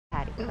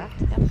correct?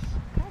 Yes.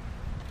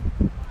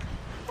 Okay.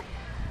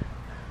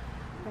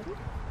 Ready?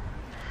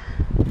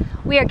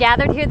 We are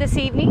gathered here this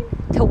evening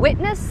to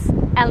witness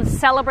and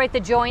celebrate the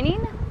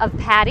joining of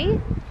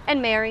Paddy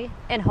and Mary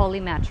in holy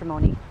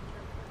matrimony.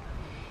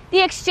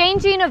 The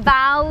exchanging of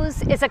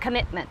vows is a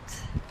commitment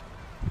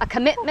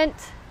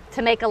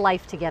to make a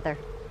life together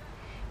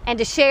and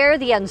to share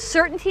the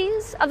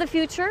uncertainties of the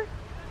future,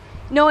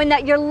 knowing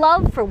that your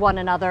love for one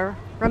another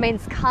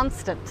remains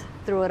constant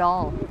through it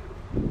all.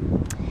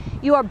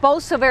 You are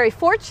both so very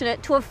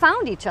fortunate to have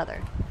found each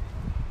other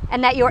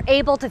and that you're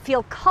able to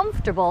feel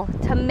comfortable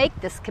to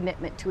make this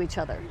commitment to each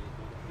other,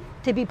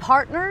 to be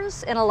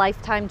partners in a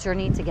lifetime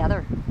journey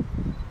together.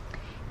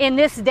 In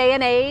this day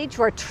and age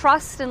where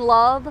trust and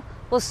love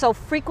will so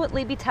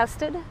frequently be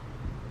tested,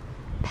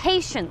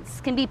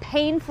 patience can be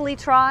painfully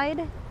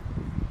tried,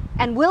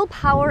 and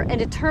willpower and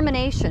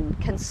determination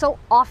can so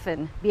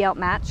often be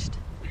outmatched,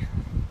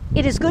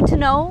 it is good to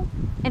know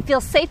and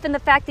feel safe in the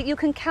fact that you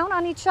can count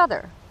on each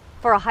other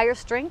for a higher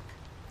strength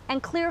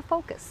and clear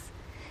focus,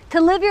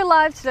 to live your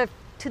lives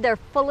to their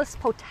fullest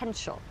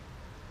potential.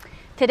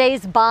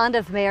 Today's bond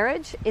of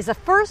marriage is a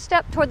first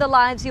step toward the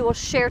lives you will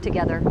share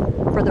together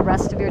for the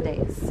rest of your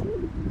days.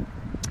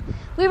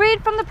 We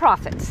read from the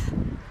prophet,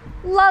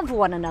 "Love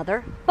one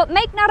another, but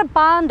make not a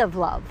bond of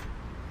love.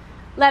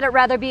 Let it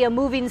rather be a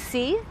moving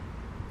sea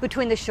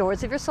between the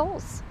shores of your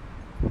souls.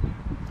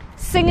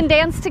 Sing and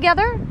dance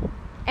together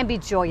and be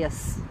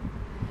joyous.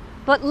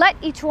 But let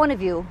each one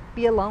of you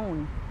be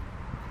alone,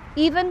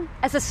 even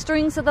as the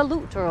strings of the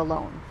lute are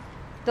alone,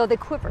 though they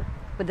quiver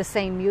with the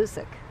same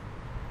music.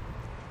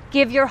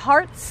 Give your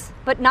hearts,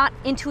 but not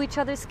into each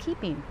other's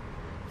keeping,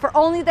 for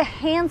only the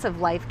hands of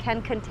life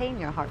can contain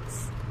your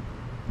hearts.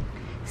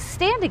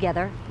 Stand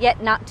together,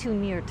 yet not too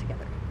near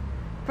together,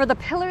 for the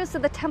pillars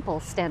of the temple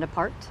stand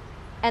apart,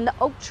 and the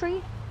oak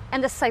tree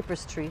and the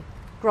cypress tree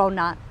grow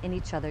not in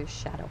each other's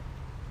shadow."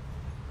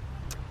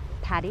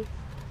 Paddy,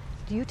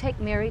 do you take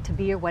Mary to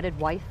be your wedded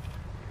wife,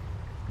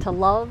 to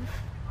love,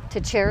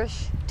 to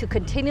cherish, to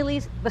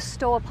continually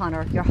bestow upon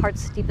her your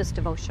heart's deepest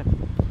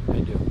devotion? I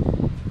do.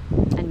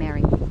 And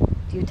Mary,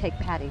 do you take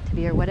Paddy to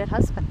be your wedded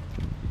husband,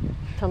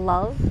 to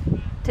love,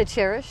 to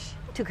cherish,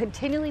 to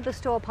continually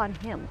bestow upon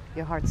him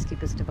your heart's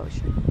deepest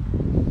devotion?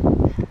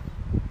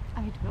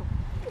 I do.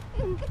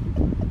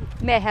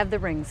 May I have the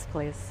rings,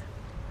 please?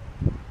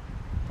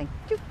 Thank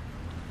you.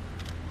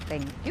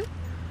 Thank you.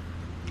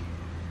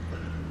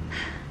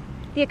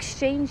 The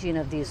exchanging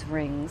of these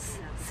rings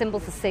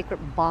symbols the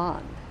sacred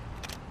bond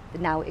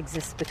that now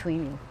exists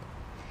between you.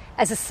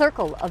 As the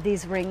circle of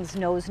these rings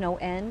knows no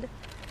end,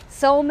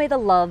 so may the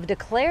love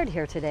declared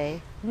here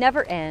today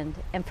never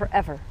end and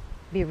forever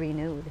be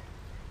renewed.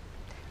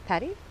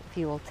 Paddy, if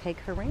you will take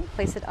her ring,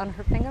 place it on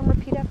her finger and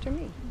repeat after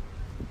me.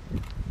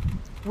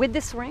 With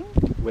this ring,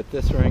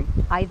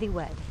 I thee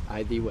wed,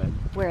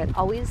 wear it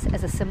always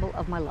as a symbol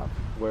of my love.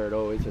 Wear it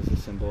always as a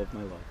symbol of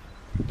my love.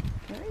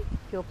 Mary,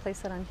 if you'll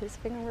place it on his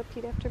finger and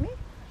repeat after me.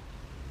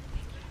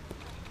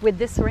 With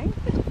this ring,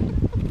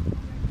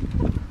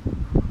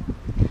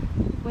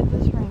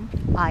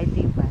 I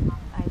thee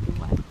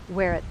wed,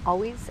 wear it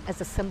always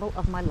as a symbol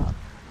of my love.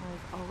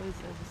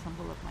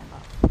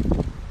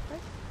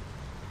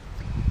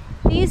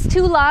 These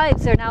two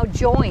lives are now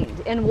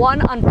joined in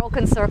one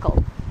unbroken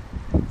circle.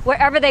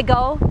 Wherever they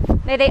go,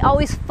 may they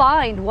always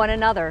find one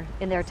another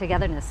in their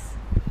togetherness.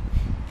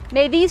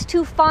 May these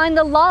two find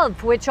the love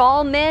for which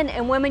all men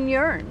and women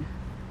yearn.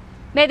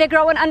 May they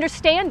grow in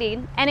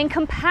understanding and in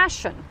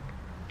compassion.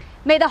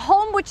 May the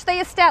home which they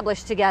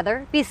establish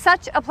together be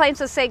such a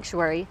place of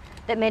sanctuary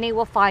that many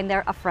will find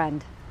there a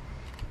friend.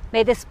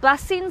 May this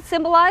blessing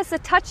symbolize the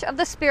touch of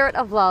the spirit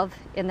of love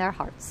in their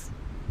hearts.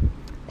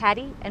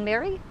 Paddy and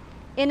Mary,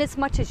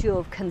 inasmuch as you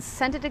have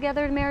consented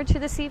together in marriage here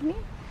this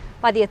evening,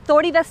 by the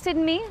authority vested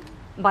in me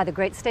and by the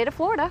great state of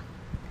Florida,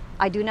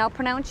 I do now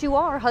pronounce you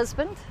are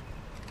husband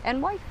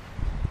and wife.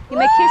 You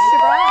may kiss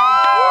your bride.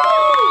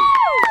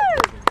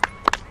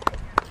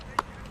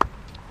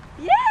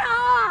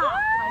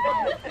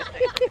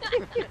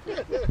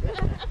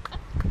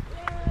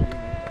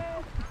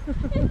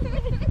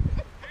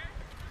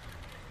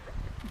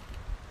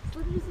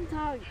 Slip me some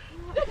tongue.